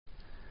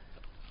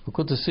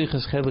Ukuta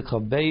Sichas Chelik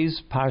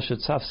Chabeis,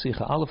 Parshat Tzaf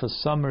Sicha Aleph, a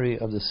summary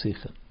of the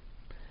Sicha.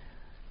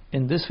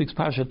 In this week's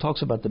Parsha, it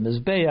talks about the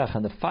Mizbeach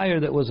and the fire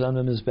that was on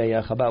the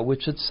Mizbeach, about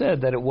which it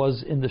said that it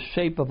was in the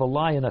shape of a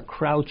lion, a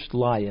crouched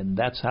lion.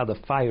 That's how the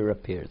fire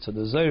appeared. So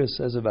the Zohar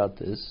says about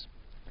this,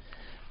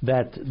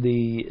 that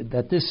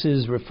this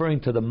is referring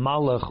to the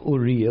Malach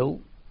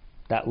Uriel.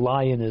 That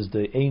lion is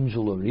the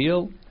angel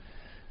Uriel.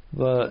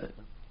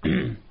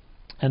 And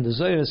the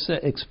Zohar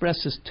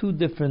expresses two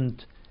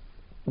different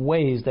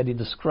ways that he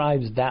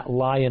describes that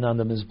lion on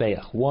the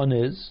Mizbeach. One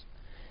is,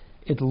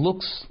 it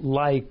looks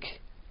like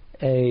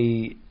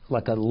a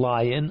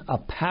lion, a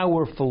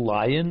powerful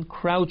lion,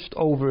 crouched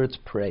over its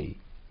prey.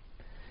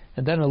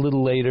 And then a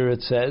little later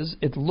it says,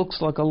 it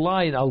looks like a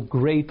lion, a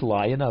great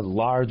lion, a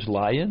large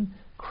lion,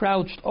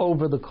 crouched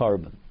over the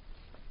carbon.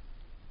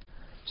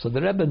 So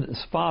the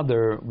Rebbe's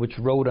father, which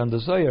wrote on the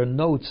Zohar,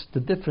 notes the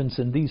difference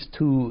in these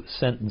two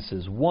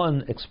sentences.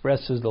 One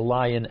expresses the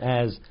lion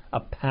as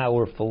a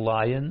powerful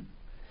lion,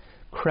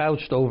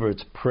 crouched over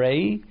its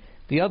prey.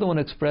 The other one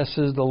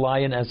expresses the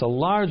lion as a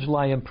large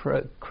lion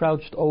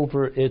crouched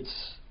over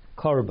its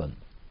carbon.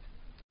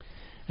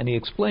 And he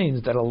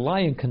explains that a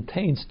lion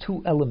contains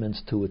two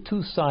elements to it,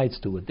 two sides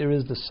to it. There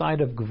is the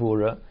side of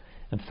Gvura.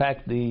 In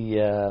fact,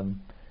 the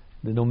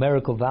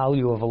numerical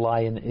value of a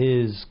lion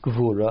is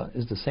Gvura,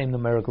 is the same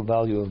numerical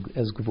value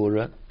as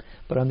Gvura.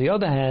 But on the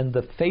other hand,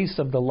 the face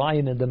of the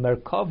lion in the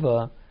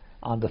Merkava,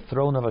 on the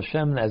throne of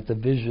Hashem, as the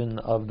vision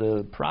of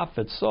the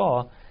prophet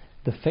saw,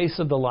 the face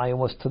of the lion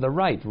was to the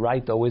right.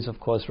 Right always, of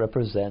course,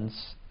 represents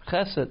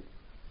Chesed.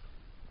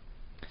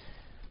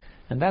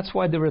 And that's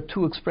why there are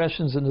two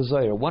expressions in the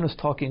Zohar. One is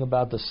talking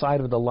about the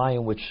side of the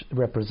lion which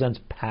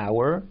represents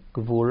power,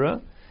 Gevura,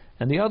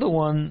 and the other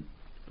one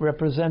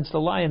represents the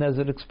lion as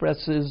it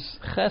expresses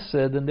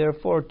Chesed, and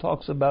therefore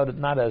talks about it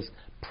not as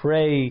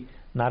prey,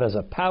 not as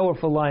a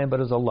powerful lion,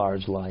 but as a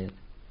large lion.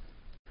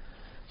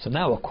 So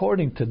now,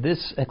 according to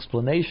this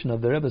explanation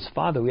of the Rebbe's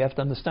father, we have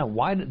to understand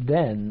why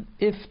then,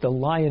 if the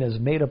lion is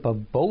made up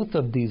of both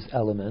of these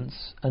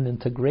elements, an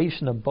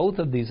integration of both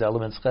of these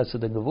elements,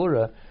 Chesed and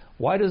Gevura,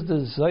 why does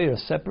the Zohar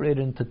separate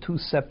it into two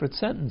separate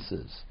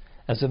sentences,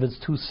 as if it's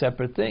two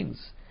separate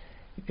things?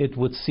 It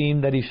would seem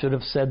that he should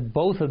have said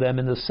both of them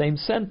in the same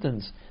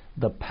sentence.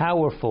 The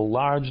powerful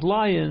large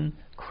lion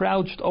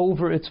crouched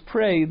over its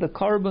prey, the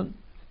carbon.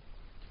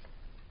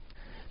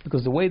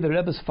 Because the way the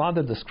Rebbe's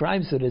father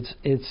describes it,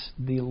 it's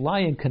the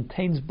lion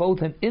contains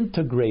both and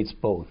integrates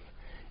both.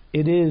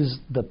 It is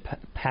the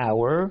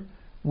power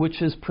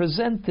which is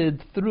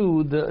presented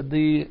through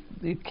the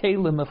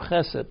kalim of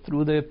Chesed,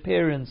 through the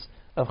appearance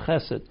of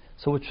Chesed.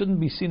 So it shouldn't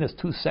be seen as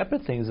two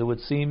separate things. It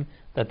would seem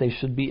that they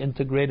should be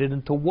integrated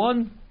into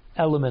one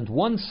element,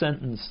 one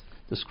sentence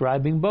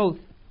describing both.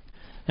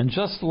 And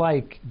just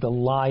like the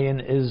lion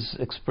is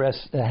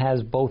expressed,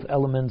 has both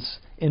elements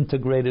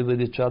integrated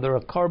with each other,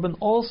 a carbon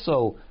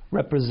also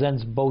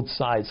represents both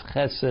sides,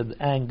 Chesed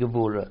and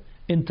Gevura,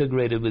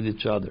 integrated with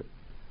each other.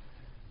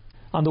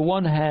 On the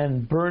one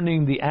hand,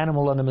 burning the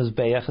animal on the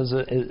Mizbeach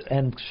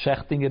and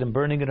shechting it and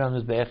burning it on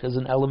the Mizbeach is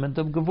an element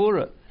of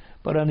Gevura.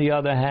 But on the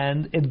other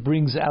hand, it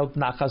brings out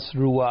Nachas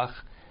Ruach,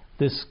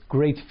 this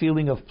great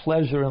feeling of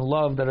pleasure and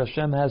love that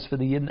Hashem has for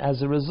the Yidden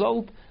as a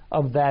result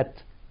of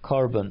that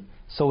carbon.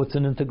 So it's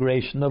an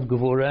integration of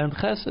Gevura and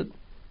Chesed.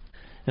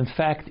 In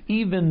fact,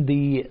 even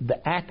the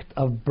act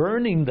of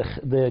burning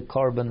the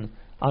carbon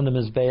on the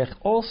Mizbeach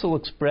also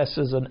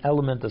expresses an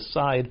element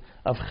aside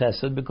of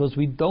Chesed, because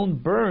we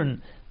don't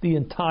burn the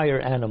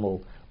entire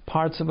animal.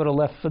 Parts of it are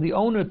left for the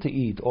owner to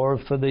eat, or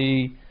for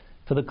the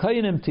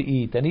Kohanim to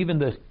eat, and even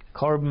the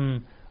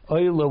carbon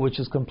oil, which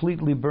is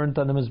completely burnt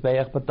on the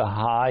Mizbeach, but the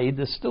hide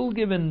is still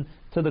given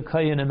to the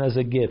Kohanim as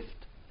a gift.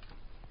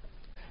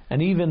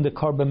 And even the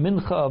carbon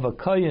mincha of a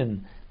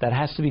kohen that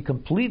has to be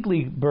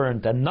completely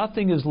burnt and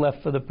nothing is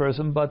left for the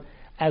person, but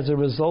as a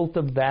result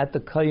of that, the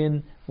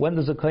kohen, when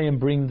does a kohen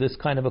bring this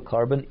kind of a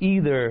carbon?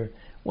 Either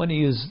when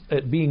he is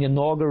being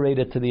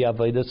inaugurated to the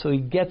Avodah, so he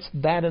gets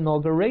that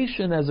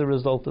inauguration as a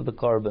result of the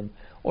carbon.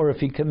 Or if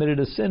he committed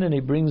a sin and he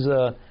brings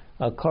a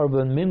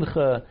carbon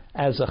mincha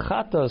as a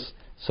chatos,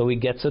 so he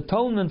gets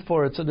atonement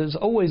for it. So there's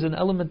always an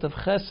element of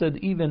chesed,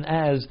 even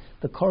as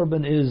the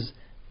carbon is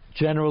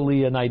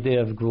generally an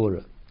idea of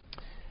gvura.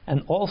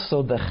 And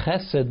also the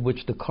chesed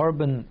which the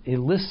carbon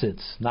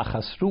elicits,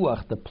 nachas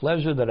ruach, the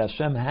pleasure that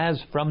Hashem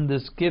has from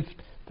this gift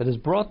that is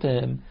brought to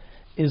him,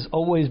 is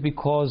always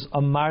because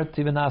amarti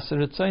v'naser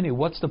ritzoni.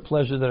 What's the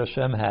pleasure that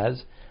Hashem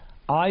has?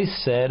 I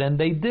said and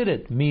they did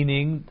it,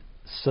 meaning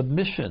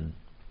submission.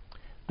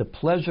 The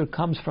pleasure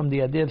comes from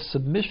the idea of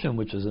submission,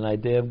 which is an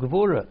idea of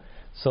gevura.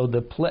 So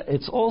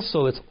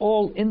it's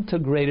all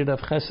integrated of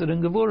chesed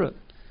and gevura.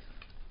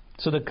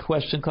 So the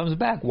question comes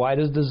back: why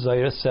does the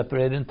Zohar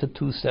separate into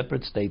two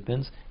separate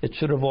statements? It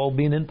should have all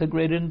been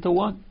integrated into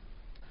one.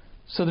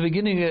 So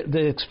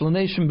the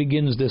explanation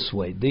begins this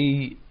way: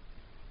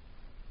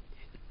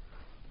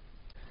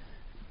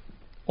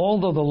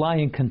 although the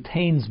lion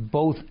contains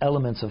both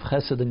elements of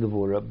chesed and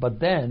gevura,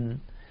 but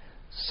then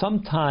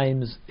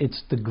Sometimes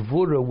it's the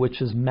gvura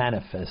which is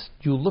manifest.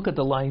 You look at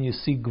the lion, you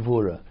see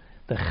gvura.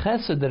 The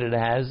chesed that it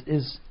has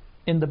is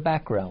in the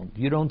background.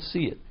 You don't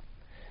see it.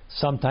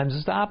 Sometimes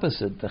it's the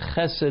opposite. The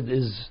chesed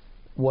is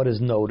what is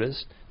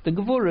noticed. The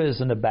gvura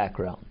is in the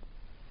background.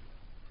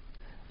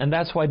 And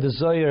that's why the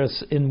Zohar,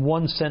 in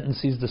one sentence,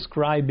 he's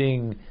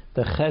describing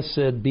the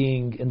chesed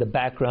being in the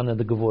background and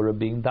the gevurah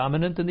being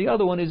dominant. In the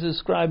other one, he's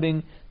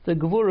describing the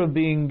gevurah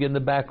being in the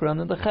background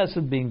and the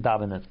chesed being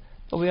dominant.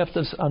 So we have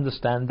to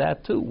understand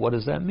that too. What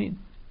does that mean?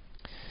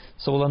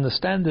 So we'll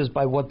understand this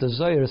by what the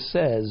Zohar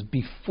says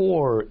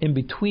before, in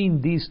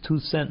between these two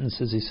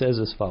sentences. He says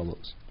as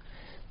follows.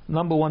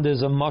 Number one,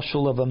 there's a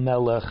mashal of a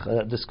melech.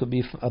 This could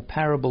be a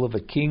parable of a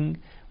king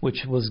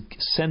which was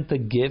sent a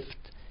gift,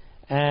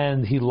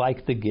 and he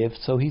liked the gift,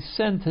 so he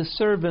sent his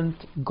servant,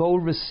 go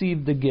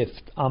receive the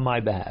gift on my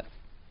behalf.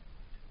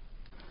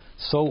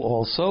 So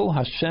also,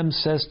 Hashem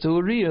says to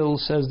Uriel,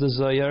 says the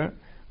Zohar,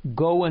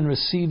 go and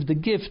receive the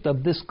gift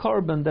of this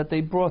carbon that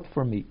they brought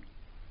for me.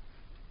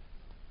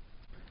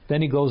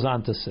 Then he goes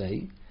on to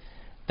say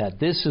that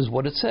this is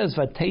what it says,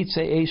 Vateitze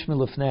eish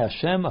milifnei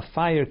Hashem, a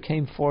fire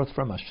came forth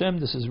from Hashem.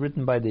 This is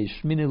written by the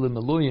Shmini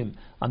L'Meluyim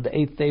on the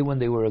 8th day when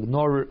they were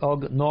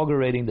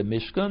inaugurating the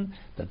Mishkan,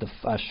 that the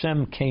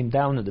Hashem came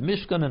down in the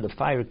Mishkan and the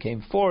fire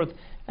came forth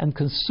and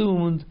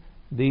consumed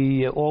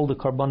all the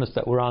karbonos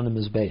that were on the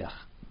Mizbeach.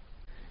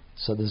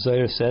 So the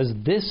Zohar says,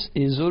 this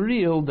is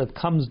Uriel that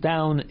comes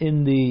down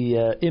in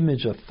the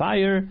image of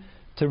fire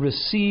to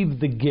receive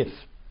the gift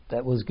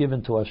that was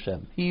given to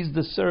Hashem. He's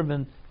the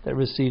servant that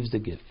receives the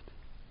gift.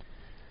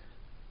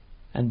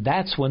 And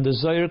that's when the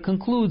Zohar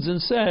concludes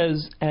and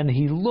says, and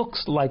he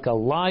looks like a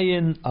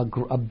lion,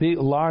 a big,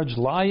 large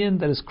lion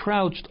that is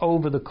crouched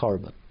over the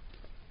carbon.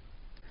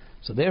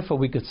 So therefore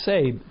we could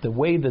say, the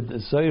way that the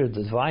Zohar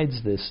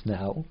divides this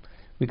now,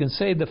 we can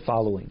say the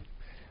following.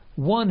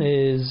 One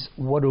is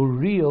what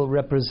Uriel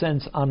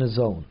represents on his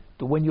own.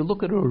 When you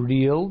look at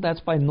Uriel,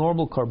 that's by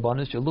normal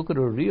karbonos. You look at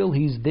Uriel,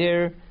 he's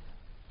there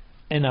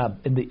in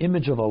the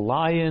image of a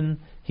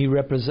lion. He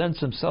represents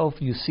himself.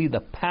 You see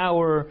the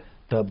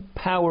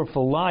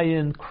powerful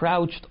lion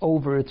crouched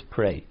over its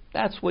prey.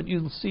 That's what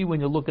you'll see when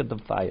you look at the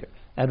fire,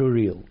 at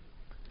Uriel.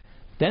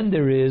 Then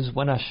there is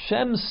when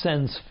Hashem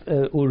sends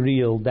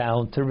Uriel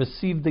down to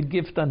receive the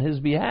gift on his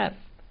behalf.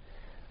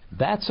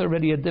 That's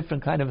already a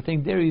different kind of a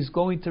thing. There he's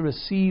going to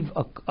receive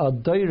a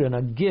dairon,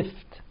 a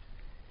gift.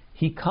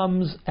 He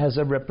comes as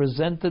a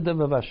representative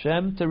of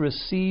Hashem to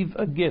receive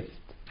a gift.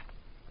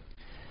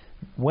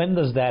 When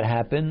does that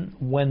happen?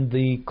 When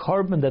the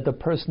carbon that the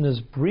person is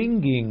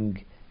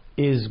bringing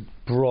is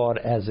brought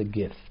as a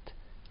gift.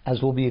 As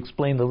will be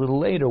explained a little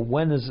later,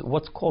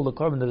 what's called a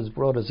carbon that is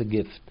brought as a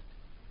gift.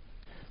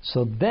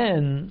 So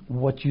then,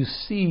 what you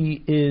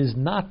see is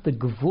not the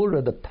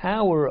gevura, the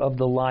power of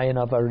the lion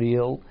of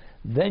Uriel.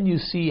 Then you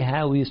see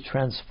how he is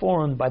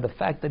transformed by the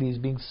fact that he's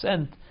being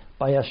sent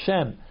by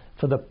Hashem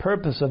for the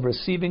purpose of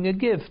receiving a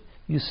gift.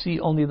 You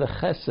see only the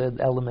chesed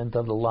element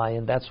of the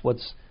lion. That's what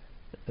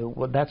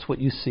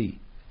you see,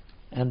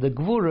 and the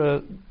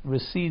gevura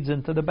recedes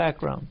into the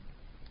background.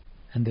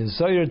 And the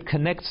Zohar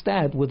connects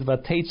that with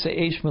Vateitze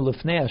eish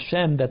milifnei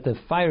Hashem, that the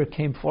fire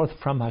came forth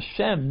from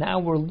Hashem. Now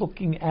we're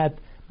looking at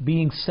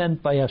being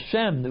sent by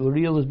Hashem. The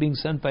Uriel is being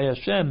sent by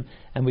Hashem,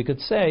 and we could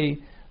say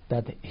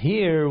that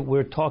here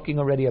we're talking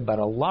already about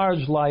a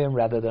large lion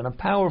rather than a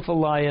powerful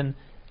lion,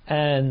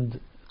 and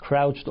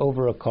crouched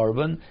over a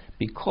carbon,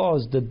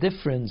 because the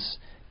difference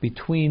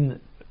between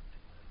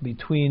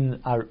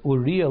our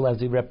Uriel as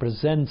he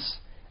represents,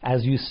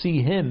 as you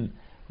see him,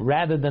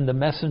 rather than the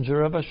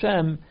messenger of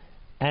Hashem,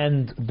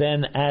 and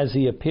then as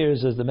he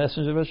appears as the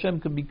messenger of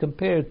Hashem, can be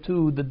compared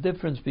to the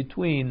difference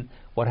between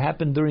what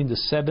happened during the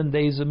 7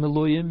 days of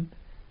Miluyim,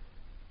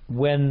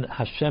 when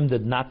Hashem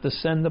did not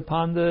descend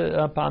upon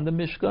the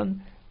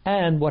Mishkan,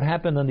 and what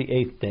happened on the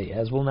 8th day,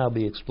 as will now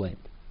be explained.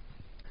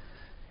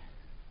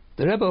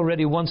 The Rebbe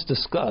already once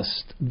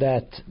discussed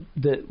that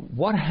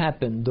what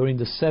happened during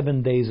the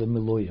 7 days of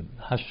Miluyim.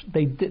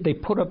 They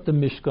put up the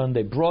Mishkan,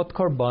 they brought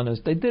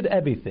karbanos, they did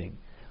everything.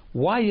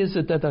 Why is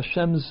it that the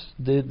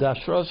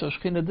Hashras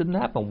Hashchina didn't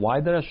happen? Why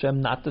did Hashem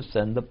not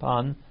descend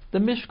upon the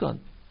Mishkan?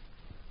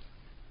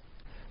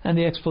 And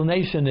the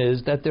explanation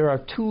is that there are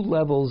two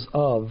levels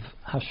of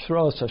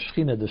Hashras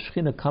Hashchina, the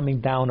Shechina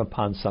coming down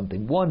upon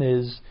something. One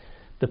is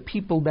the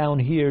people down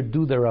here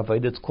do their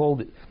avodah. It's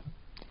called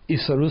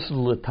Isarus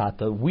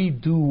L'Tata. We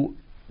do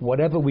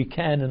whatever we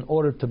can in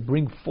order to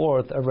bring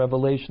forth a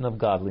revelation of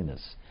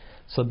godliness.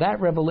 So that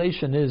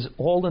revelation is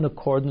all in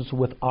accordance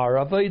with our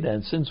avodah.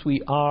 And since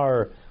we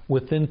are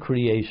within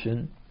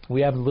creation,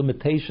 we have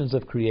limitations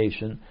of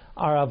creation.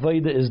 Our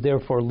avodah is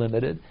therefore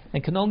limited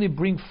and can only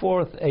bring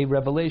forth a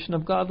revelation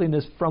of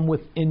godliness from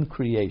within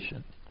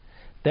creation.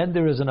 Then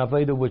there is an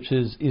avodah which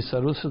is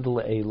Isarus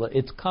L'Eila.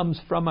 It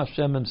comes from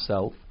Hashem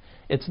Himself.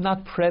 It's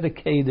not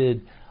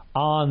predicated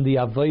on the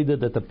avodah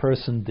that the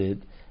person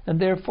did, and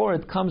therefore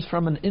it comes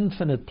from an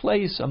infinite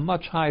place, a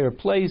much higher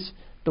place,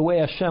 the way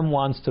Hashem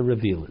wants to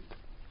reveal it.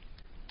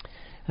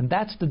 And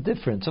that's the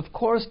difference. Of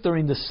course,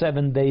 during the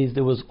 7 days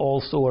there was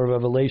also a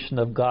revelation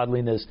of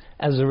godliness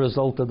as a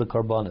result of the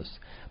Karbonos.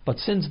 But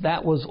since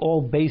that was all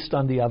based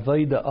on the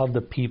Avodah of the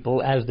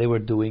people as they were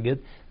doing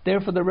it,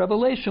 therefore the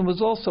revelation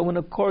was also in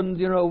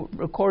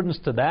accordance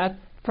to that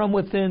from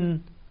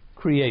within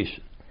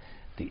creation.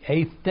 The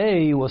 8th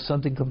day was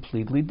something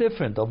completely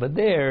different. Over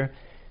there,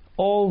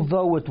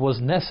 although it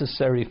was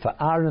necessary for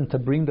Aaron to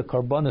bring the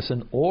Karbonos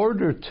in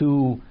order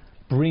to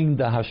bring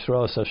the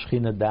Hashras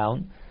HaShechina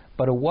down,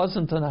 but it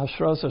wasn't an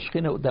Hashras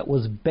HaShechina that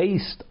was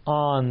based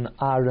on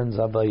Aaron's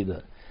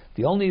Avodah.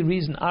 The only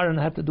reason Aaron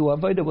had to do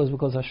Avodah was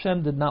because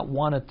Hashem did not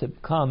want it to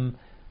come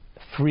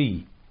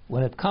free.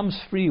 When it comes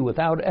free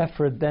without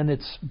effort, then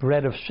it's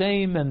bread of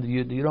shame, and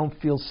you don't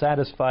feel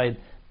satisfied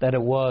that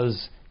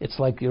it's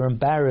like you're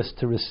embarrassed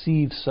to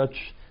receive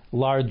such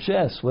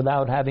largesse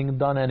without having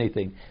done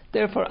anything.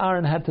 Therefore,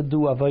 Aaron had to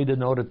do Avodah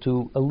in order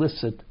to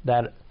elicit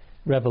that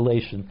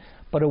revelation.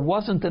 But it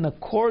wasn't in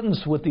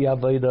accordance with the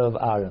Avodah of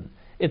Aaron.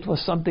 It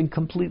was something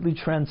completely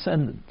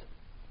transcendent.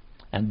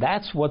 And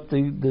that's what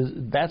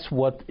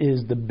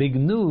is the big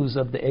news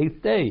of the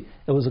 8th day.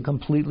 It was a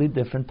completely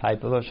different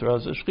type of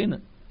Hashras HaShechina.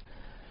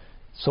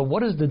 So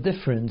what is the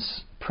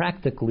difference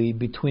practically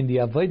between the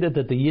Avodah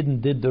that the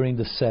Yidden did during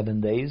the 7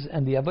 days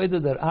and the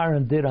Avodah that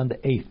Aaron did on the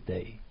 8th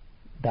day?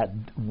 That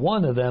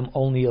one of them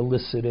only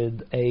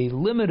elicited a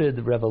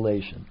limited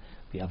revelation.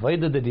 The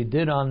Avodah that he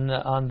did on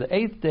the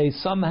 8th day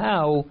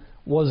somehow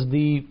was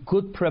the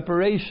good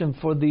preparation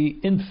for the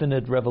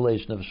infinite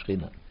revelation of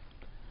Shekhinah.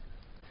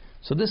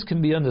 So this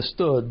can be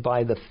understood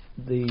by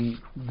the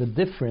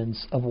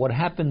difference of what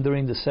happened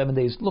during the 7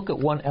 days. Look at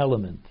one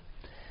element.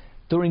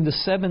 During the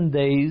 7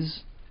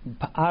 days,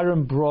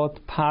 Aaron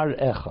brought par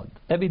echad.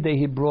 Every day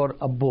he brought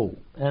a bull,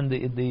 and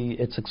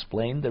it's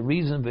explained the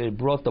reason that he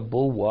brought the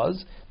bull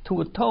was to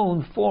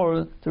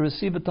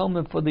receive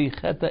atonement for the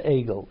cheta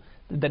egel,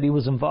 that he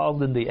was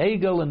involved in the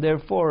egel and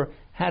therefore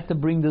had to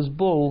bring this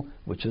bull,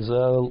 which is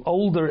an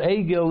older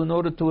egel, in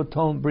order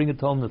to bring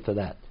atonement for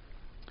that.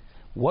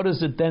 What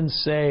does it then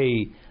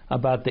say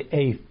about the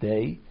 8th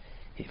day?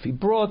 If he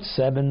brought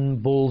 7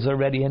 bulls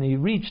already and he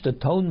reached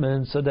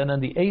atonement, so then on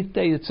the 8th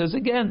day it says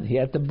again he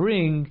had to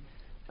bring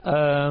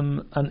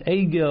an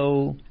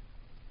egel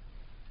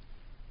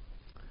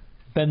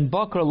ben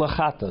bakr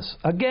lachatas.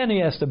 Again he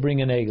has to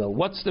bring an egel.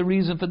 What's the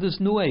reason for this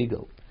new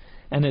egel?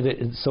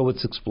 And so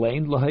it's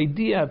explained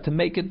lahaidia, to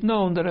make it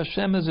known that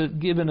Hashem has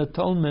given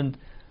atonement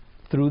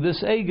through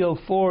this egel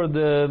for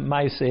the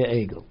Maaseh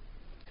egel.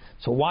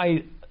 So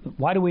why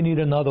do we need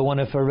another one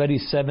if already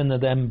 7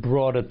 of them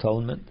brought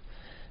atonement?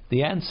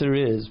 The answer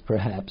is,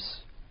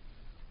 perhaps,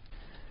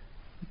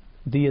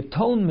 the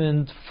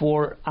atonement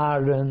for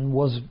Aaron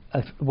was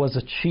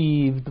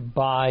achieved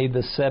by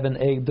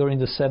during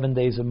the 7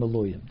 days of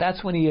Miluyim.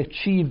 That's when he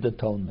achieved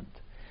atonement.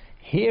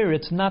 Here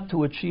it's not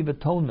to achieve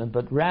atonement,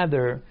 but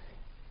rather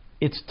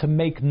it's to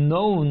make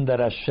known that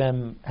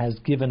Hashem has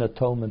given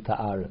atonement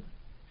to Aaron.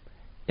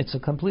 It's a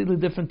completely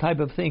different type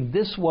of thing.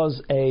 This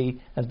was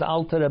as the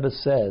Alter Rebbe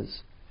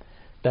says,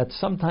 that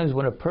sometimes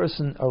when a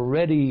person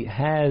already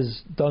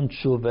has done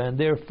tshuva and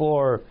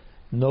therefore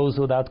knows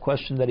without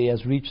question that he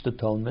has reached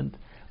atonement,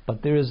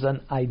 but there is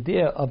an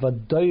idea of a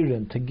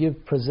doirin, to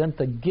present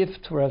a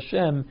gift for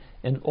Hashem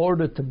in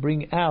order to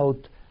bring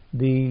out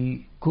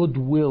the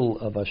goodwill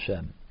of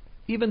Hashem.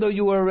 Even though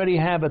you already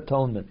have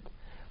atonement,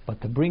 but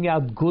to bring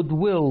out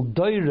goodwill,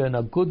 doirin,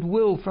 a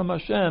goodwill from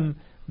Hashem,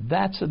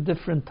 that's a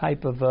different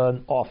type of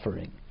an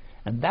offering.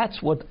 And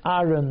that's what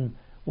Aaron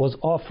was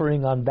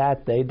offering on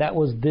that day. That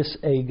was this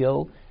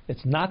egel.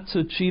 It's not to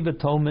achieve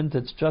atonement,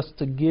 it's just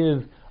to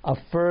give a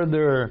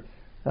further,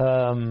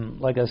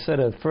 like I said,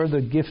 a further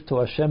gift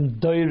to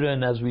Hashem,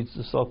 doiren, as we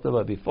talked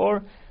about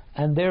before,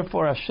 and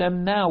therefore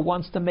Hashem now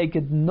wants to make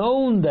it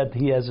known that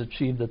he has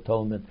achieved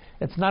atonement.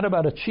 It's not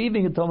about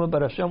achieving atonement,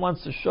 but Hashem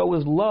wants to show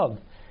his love,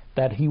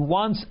 that he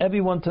wants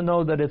everyone to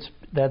know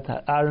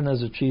that Aaron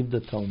has achieved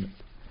atonement.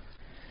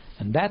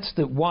 And that's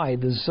why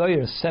the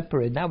Zohar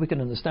separated. Now we can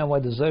understand why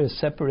the Zohar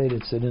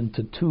separated it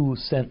into 2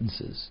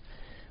 sentences.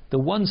 The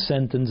one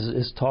sentence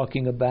is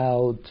talking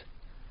about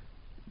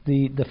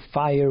the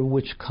fire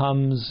which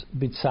comes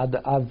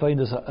b'tzad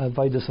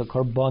avodas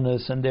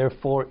hakarbonos, and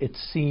therefore it's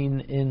seen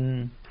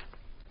in.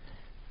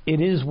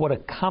 It is what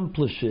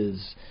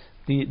accomplishes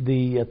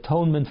the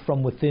atonement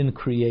from within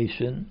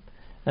creation,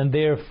 and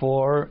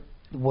therefore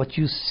what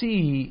you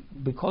see,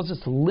 because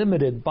it's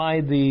limited by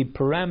the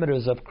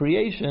parameters of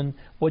creation,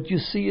 what you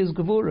see is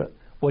gevura.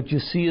 What you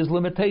see is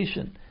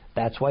limitation.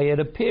 That's why it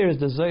appears,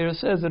 the Zohar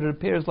says that it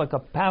appears like a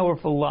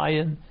powerful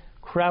lion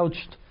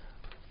crouched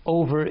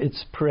over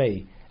its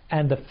prey.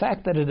 And the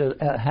fact that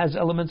it has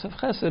elements of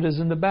chesed is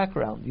in the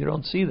background. You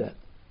don't see that.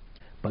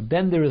 But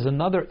then there is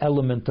another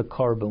element to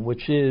carbon,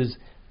 which is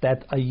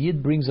that a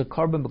Yid brings a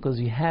carbon because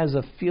he has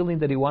a feeling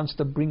that he wants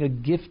to bring a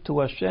gift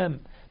to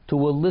Hashem, to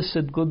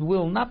elicit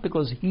goodwill, not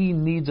because he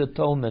needs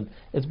atonement.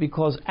 It's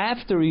because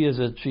after he has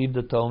achieved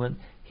atonement,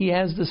 he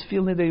has this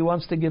feeling that he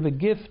wants to give a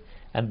gift,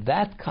 and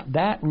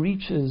that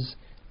reaches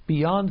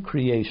beyond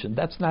creation.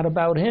 That's not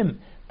about him.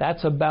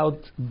 that's about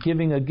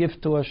giving a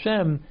gift to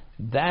Hashem.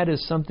 That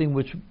is something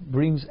which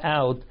brings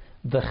out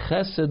the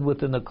chesed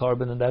within the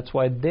carbon, and that's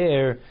why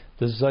there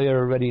the Zohar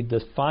already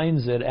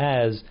defines it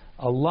as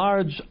a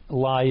large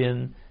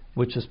lion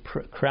which is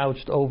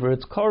crouched over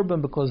its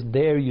carbon, because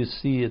there you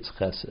see its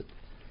chesed.